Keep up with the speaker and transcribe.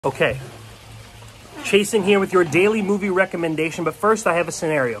Okay, chasing here with your daily movie recommendation, but first I have a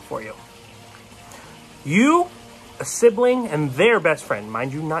scenario for you. You, a sibling, and their best friend,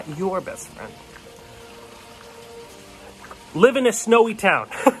 mind you, not your best friend, live in a snowy town.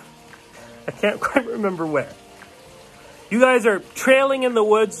 I can't quite remember where. You guys are trailing in the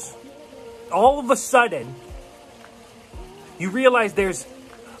woods. All of a sudden, you realize there's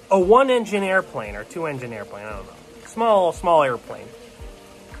a one-engine airplane, or two-engine airplane, I don't know, small airplane,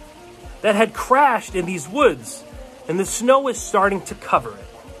 that had crashed in these woods, and the snow is starting to cover it.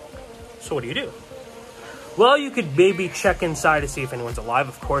 So what do you do? Well, you could maybe check inside to see if anyone's alive,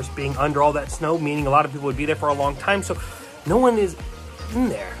 of course, being under all that snow, meaning a lot of people would be there for a long time, so no one is in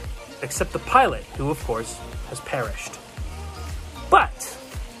there, except the pilot, who, of course, has perished. But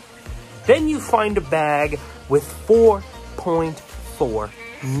then you find a bag with $4.4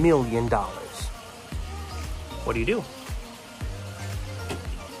 million. What do you do?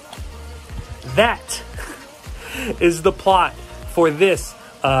 That is the plot for this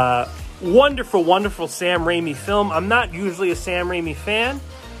wonderful, wonderful Sam Raimi film. I'm not usually a Sam Raimi fan,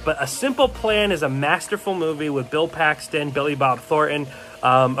 but A Simple Plan is a masterful movie with Bill Paxton, Billy Bob Thornton,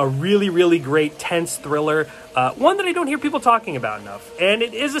 a really, really great, tense thriller, one that I don't hear people talking about enough. And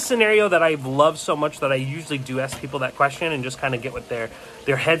it is a scenario that I've loved so much that I usually do ask people that question and just kind of get what their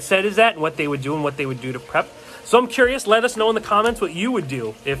headset is at and what they would do and what they would do to prep. So I'm curious, let us know in the comments what you would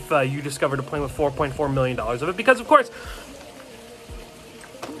do if you discovered a plane with $4.4 million of it. Because, of course,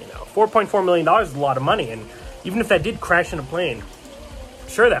 you know, $4.4 million is a lot of money. And even if that did crash in a plane, I'm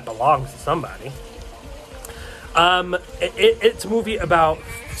sure that belongs to somebody. It's a movie about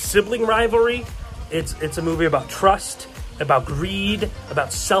sibling rivalry. It's a movie about trust, about greed,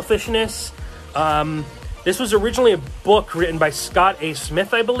 about selfishness. This was originally a book written by Scott A.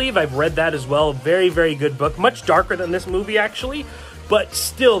 Smith, I believe. I've read that as well. Very, very good book. Much darker than this movie, actually. But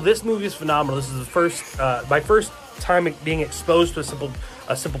still, this movie is phenomenal. This is my first time being exposed to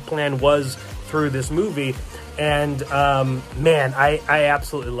a simple plan was through this movie. And man, I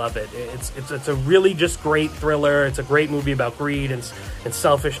absolutely love it. It's a really just great thriller. It's a great movie about greed and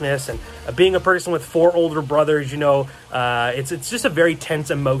selfishness, and being a person with 4 older brothers. You know, it's just a very tense,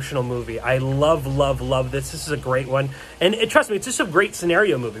 emotional movie. I love this. This is a great one, and trust me, it's just a great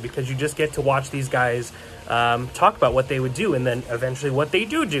scenario movie because you just get to watch these guys talk about what they would do, and then eventually what they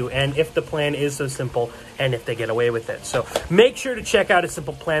do, and if the plan is so simple, and if they get away with it. So make sure to check out A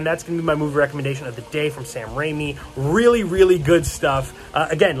Simple Plan. That's going to be my movie recommendation of the day from Sam Raimi. Really, really good stuff.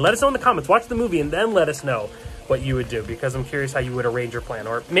 Again, let us know in the comments. Watch the movie and then let us know what you would do, because I'm curious how you would arrange your plan,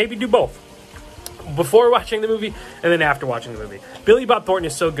 or maybe do both. Before watching the movie and then after watching the movie. Billy Bob Thornton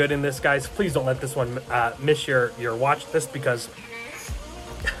is so good in this, guys. Please don't let this one miss your watch this, because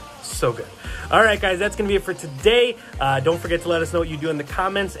so good. All right, guys, that's going to be it for today. Don't forget to let us know what you do in the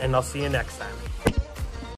comments, and I'll see you next time.